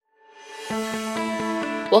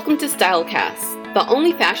Welcome to Stylecast, the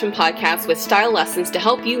only fashion podcast with style lessons to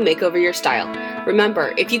help you make over your style.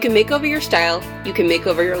 Remember, if you can make over your style, you can make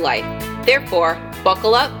over your life. Therefore,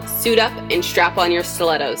 buckle up, suit up, and strap on your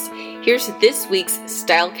stilettos. Here's this week's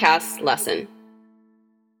Stylecast lesson.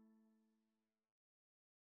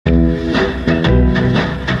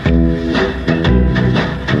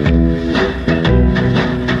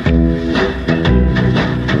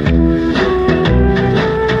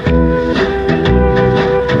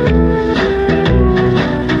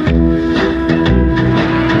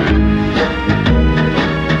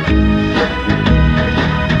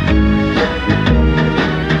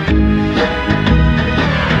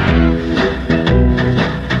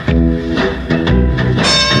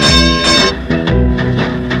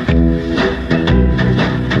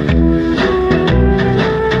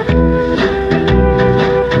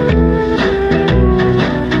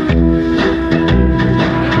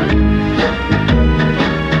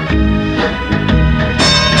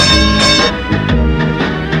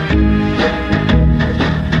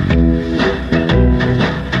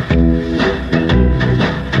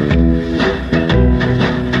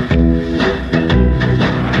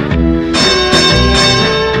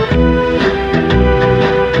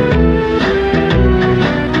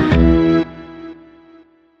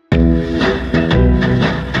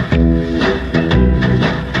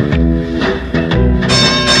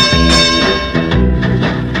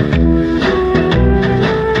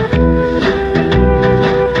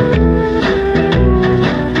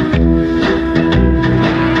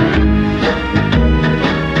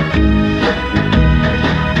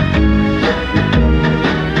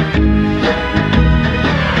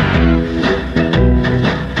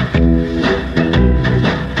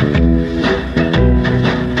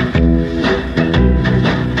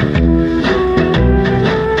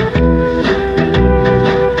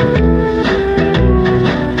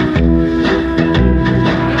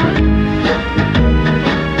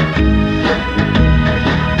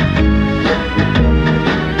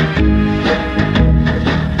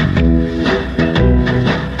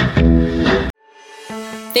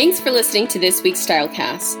 Thanks for listening to this week's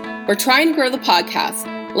Stylecast. We're trying to grow the podcast.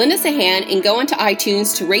 Lend us a hand and go onto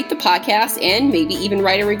iTunes to rate the podcast and maybe even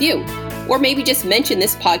write a review. Or maybe just mention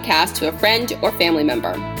this podcast to a friend or family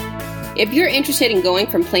member. If you're interested in going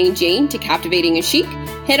from plain Jane to captivating and chic,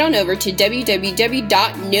 head on over to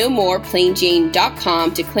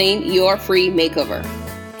www.nomoreplainjane.com to claim your free makeover.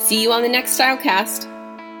 See you on the next Stylecast.